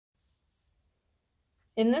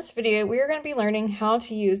In this video, we are going to be learning how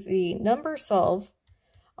to use the num-solv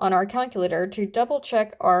on our calculator to double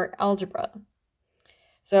check our algebra.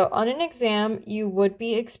 So on an exam, you would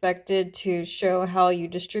be expected to show how you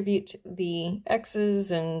distribute the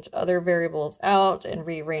x's and other variables out and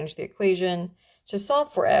rearrange the equation to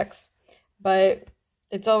solve for x, but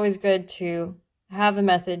it's always good to have a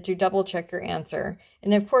method to double check your answer.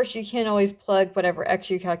 And of course, you can always plug whatever x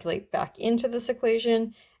you calculate back into this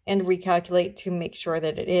equation and recalculate to make sure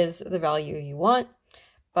that it is the value you want.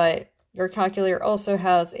 But your calculator also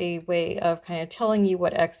has a way of kind of telling you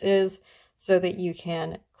what x is so that you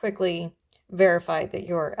can quickly verify that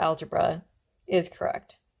your algebra is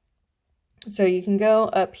correct. So you can go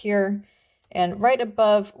up here and right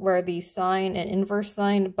above where the sine and inverse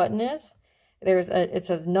sine button is, it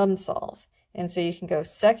says num-solv. And so you can go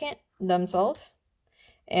second num-solv.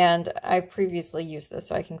 And I've previously used this,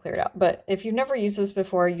 so I can clear it out. But if you've never used this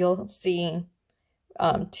before, you'll see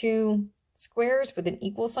two squares with an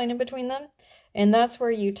equal sign in between them. And that's where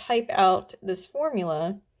you type out this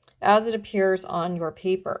formula as it appears on your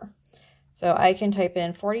paper. So I can type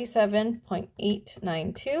in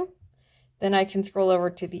 47.892. Then I can scroll over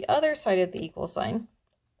to the other side of the equal sign.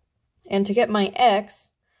 And to get my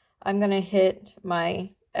x, I'm going to hit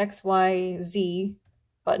my XYZ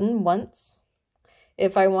button once.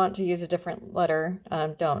 If I want to use a different letter,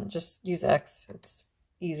 don't. Just use X. It's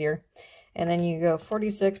easier. And then you go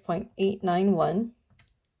 46.891.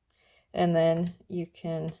 And then you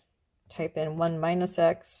can type in 1 minus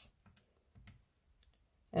X.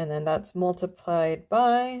 And then that's multiplied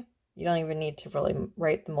by, you don't even need to really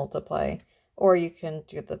write the multiply. Or you can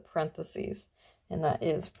do the parentheses. And that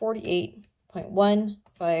is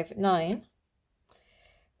 48.159.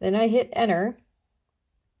 Then I hit enter.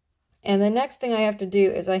 And the next thing I have to do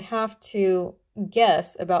is I have to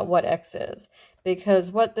guess about what x is,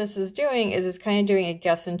 because what this is doing is it's kind of doing a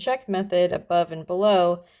guess and check method above and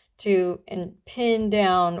below to pin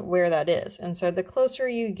down where that is. And so the closer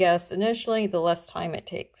you guess initially, the less time it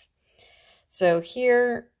takes. So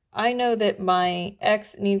here I know that my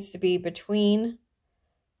x needs to be between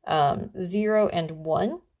 0 and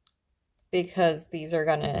 1, because these are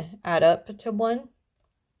going to add up to 1.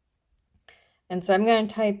 And so I'm going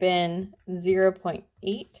to type in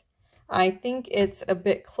 0.8. I think it's a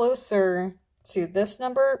bit closer to this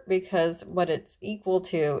number because what it's equal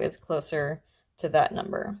to is closer to that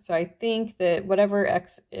number. So I think that whatever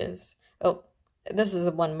x is, oh, this is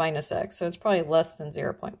a 1 minus x, so it's probably less than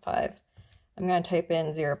 0.5. I'm going to type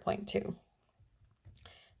in 0.2.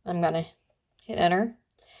 I'm going to hit enter,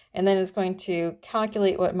 and then it's going to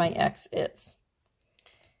calculate what my x is.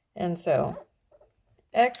 And so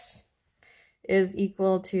x is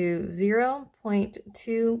equal to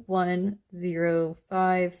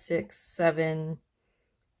 0.210567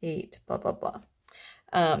 blah blah blah.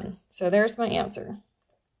 So there's my answer.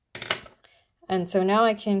 And so now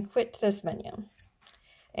I can quit this menu.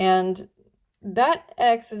 And that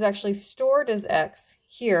x is actually stored as x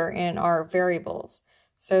here in our variables.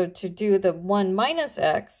 So to do the 1 minus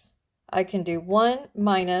x, I can do 1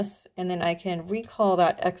 minus, and then I can recall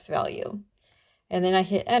that x value. And then I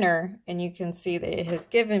hit enter, and you can see that it has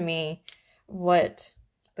given me what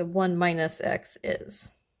the 1 minus x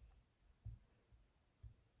is.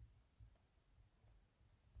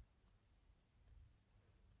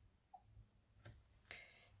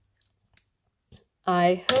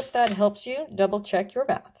 I hope that helps you double check your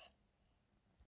math.